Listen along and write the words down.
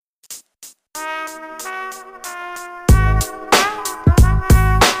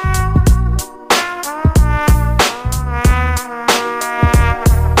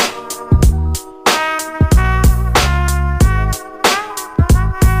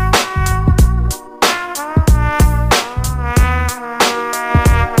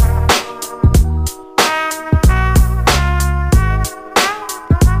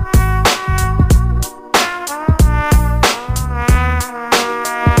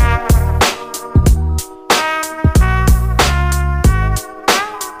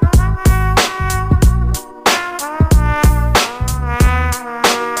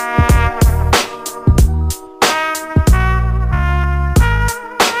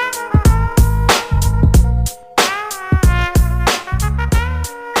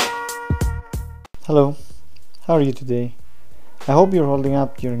Hello, how are you today? I hope you're holding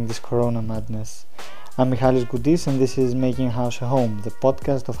up during this corona madness. I'm Michalis Goudis and this is Making a House a Home, the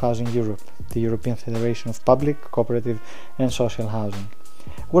podcast of Housing Europe, the European Federation of Public, Cooperative and Social Housing.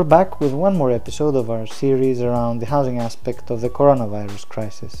 We're back with one more episode of our series around the housing aspect of the coronavirus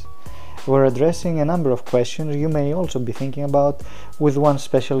crisis. We're addressing a number of questions you may also be thinking about with one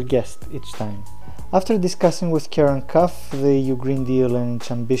special guest each time. After discussing with Karen Cuff the EU Green Deal and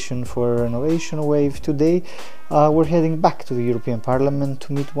its ambition for a renovation wave, today we're heading back to the European Parliament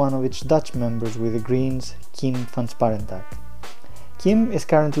to meet one of its Dutch members with the Greens, Kim van Sparentak. Kim is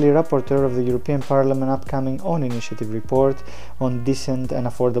currently rapporteur of the European Parliament upcoming own initiative report on decent and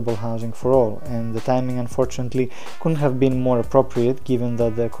affordable housing for all, and the timing unfortunately couldn't have been more appropriate given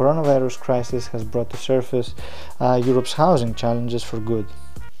that the coronavirus crisis has brought to surface Europe's housing challenges for good.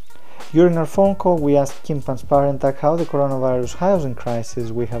 During our phone call, we asked Kim van Sparentak how the coronavirus housing crisis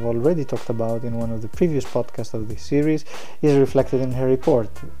we have already talked about in one of the previous podcasts of this series is reflected in her report,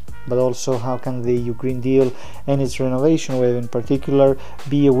 but also how can the EU Green Deal and its renovation wave in particular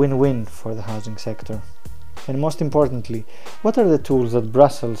be a win-win for the housing sector. And most importantly, what are the tools that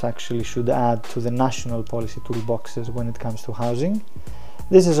Brussels actually should add to the national policy toolboxes when it comes to housing?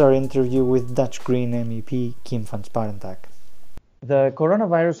 This is our interview with Dutch Green MEP Kim van Sparentak. The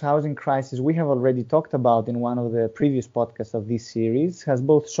coronavirus housing crisis we have already talked about in one of the previous podcasts of this series has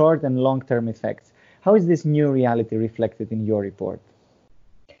both short and long-term effects. How is this new reality reflected in your report?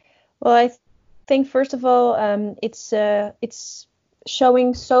 Well, I think first of all, it's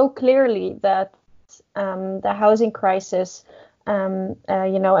showing so clearly that the housing crisis, and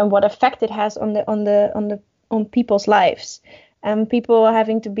what effect it has on people's lives. People are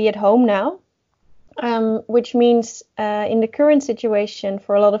having to be at home now. Which means in the current situation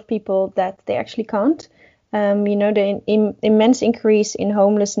for a lot of people that they actually can't. The immense increase in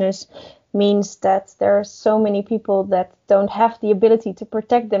homelessness means that there are so many people that don't have the ability to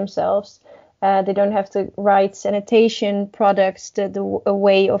protect themselves. They don't have the right sanitation products, a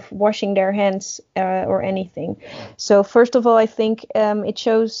way of washing their hands or anything. So first of all, I think it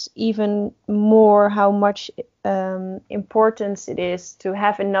shows even more how much importance it is to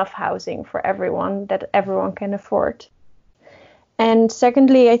have enough housing for everyone that everyone can afford. And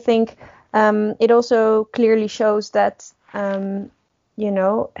secondly, I think it also clearly shows that having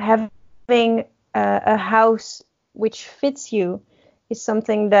a house which fits you is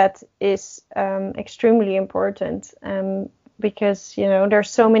something that is extremely important because there's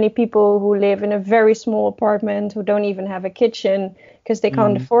so many people who live in a very small apartment who don't even have a kitchen because they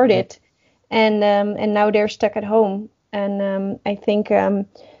can't afford it. And now they're stuck at home. And I think the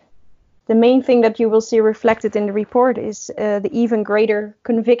main thing that you will see reflected in the report is the even greater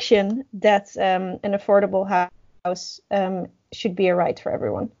conviction that an affordable house should be a right for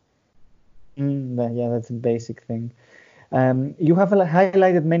everyone. That's a basic thing. You have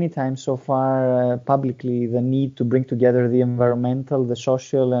highlighted many times so far publicly the need to bring together the environmental, the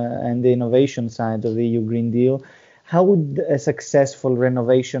social and the innovation side of the EU Green Deal. How would a successful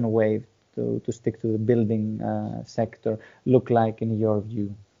renovation wave to stick to the building sector look like in your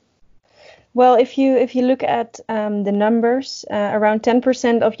view? Well, if you look at the numbers, around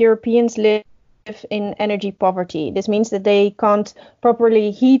 10% of Europeans live in energy poverty. This means that they can't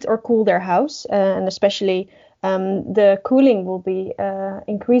properly heat or cool their house, and especially the cooling will be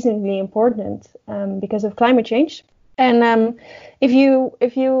increasingly important because of climate change. And if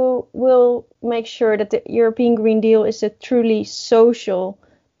you will make sure that the European Green Deal is a truly social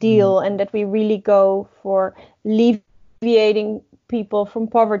deal and that we really go for alleviating people from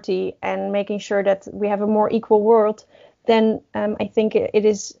poverty and making sure that we have a more equal world, then I think it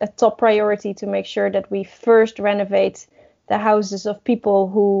is a top priority to make sure that we first renovate the houses of people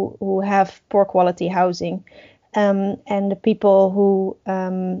who have poor quality housing and the people who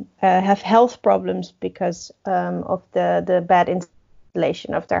have health problems because of the bad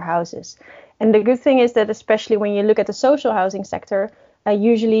installation of their houses. And the good thing is that especially when you look at the social housing sector,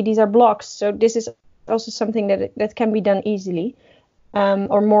 usually these are blocks. So this is also something that can be done easily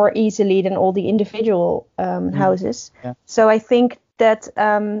or more easily than all the individual houses. Yeah. So I think that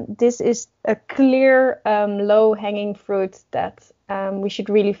this is a clear low-hanging fruit that we should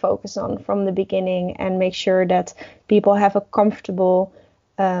really focus on from the beginning and make sure that people have a comfortable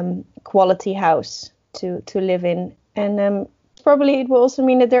quality house to live in. And probably it will also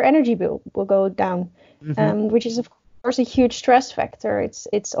mean that their energy bill will go down, which is of course a huge stress factor.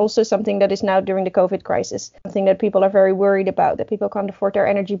 It's also something that is now during the COVID crisis, something that people are very worried about, that people can't afford their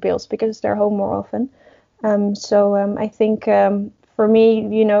energy bills because they're home more often. So I think for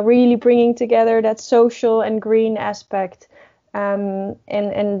me, really bringing together that social and green aspect, and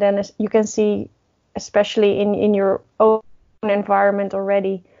then you can see especially in your own environment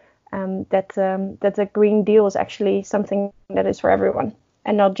already, that a Green Deal is actually something that is for everyone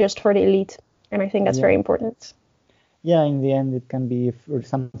and not just for the elite. And I think that's very important. Yeah, in the end, it can be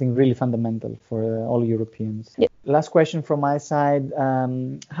something really fundamental for all Europeans. Yeah. Last question from my side.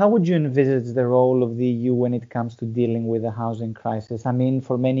 How would you envisage the role of the EU when it comes to dealing with the housing crisis? I mean,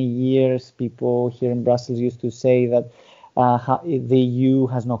 for many years, people here in Brussels used to say that the EU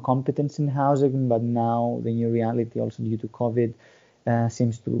has no competence in housing, but now the new reality, also due to COVID,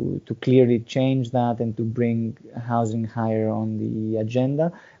 seems to clearly change that and to bring housing higher on the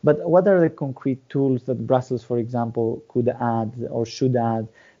agenda. But what are the concrete tools that Brussels, for example, could add or should add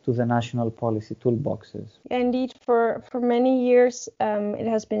to the national policy toolboxes? Indeed, for many years, it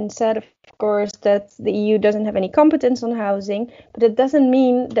has been said, of course, that the EU doesn't have any competence on housing, but it doesn't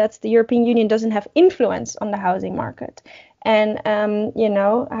mean that the European Union doesn't have influence on the housing market. And,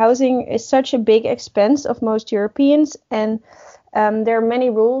 housing is such a big expense of most Europeans, and there are many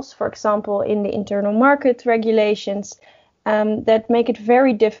rules, for example, in the internal market regulations, that make it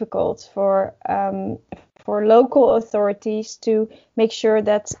very difficult for local authorities to make sure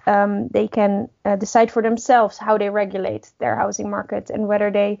that they can decide for themselves how they regulate their housing market and whether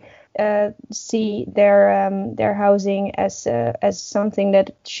they see their housing as something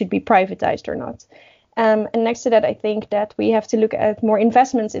that should be privatized or not. And next to that, I think that we have to look at more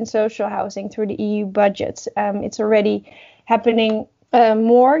investments in social housing through the EU budget. It's already happening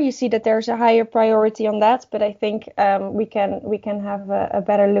more. You see that there's a higher priority on that, but I think we can have a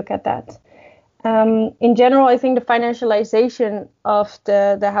better look at that. In general, I think the financialization of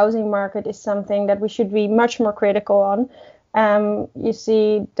the housing market is something that we should be much more critical on. You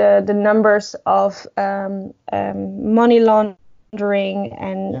see the numbers of money laundering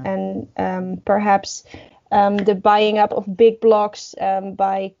and perhaps the buying up of big blocks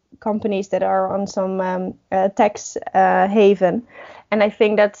by companies that are on some tax haven. And I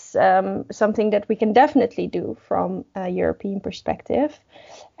think that's something that we can definitely do from a European perspective.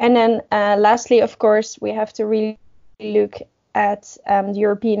 And then lastly, of course, we have to really look at the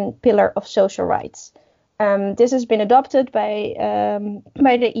European Pillar of Social Rights. This has been adopted by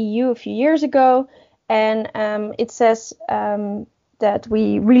the EU a few years ago, and it says that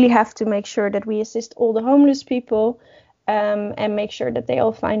we really have to make sure that we assist all the homeless people and make sure that they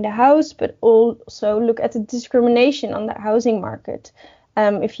all find a house, but also look at the discrimination on the housing market.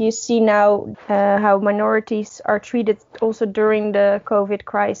 If you see now how minorities are treated also during the COVID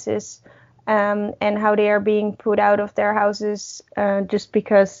crisis, and how they are being put out of their houses just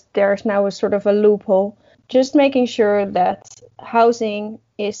because there's now a sort of a loophole, just making sure that housing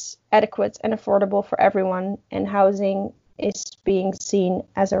is adequate and affordable for everyone, and housing is being seen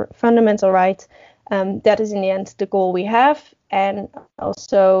as a fundamental right. That is in the end the goal we have. And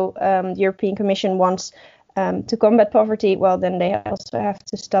also the European Commission wants to combat poverty. Well, then they also have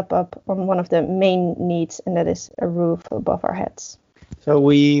to step up on one of the main needs, and that is a roof above our heads. So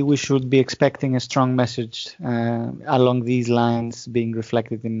we should be expecting a strong message along these lines being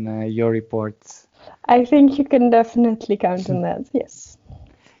reflected in your reports. I think you can definitely count on that, yes.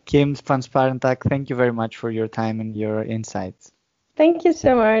 Kim van Sparentak, thank you very much for your time and your insights. Thank you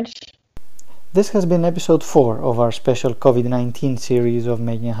so much. This has been episode 4 of our special COVID-19 series of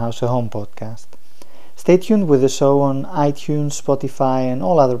Making a House a Home podcast. Stay tuned with the show on iTunes, Spotify, and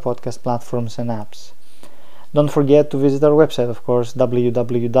all other podcast platforms and apps. Don't forget to visit our website, of course,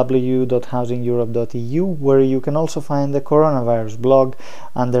 www.housingeurope.eu, where you can also find the coronavirus blog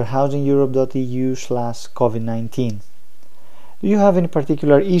under housingeurope.eu/COVID-19. Do you have any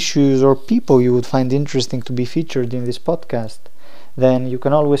particular issues or people you would find interesting to be featured in this podcast? Then you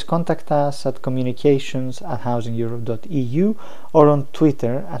can always contact us at communications@housingeurope.eu or on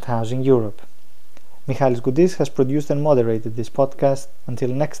Twitter @housingeurope. Michalis Goudis has produced and moderated this podcast.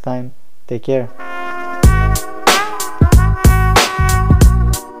 Until next time, take care.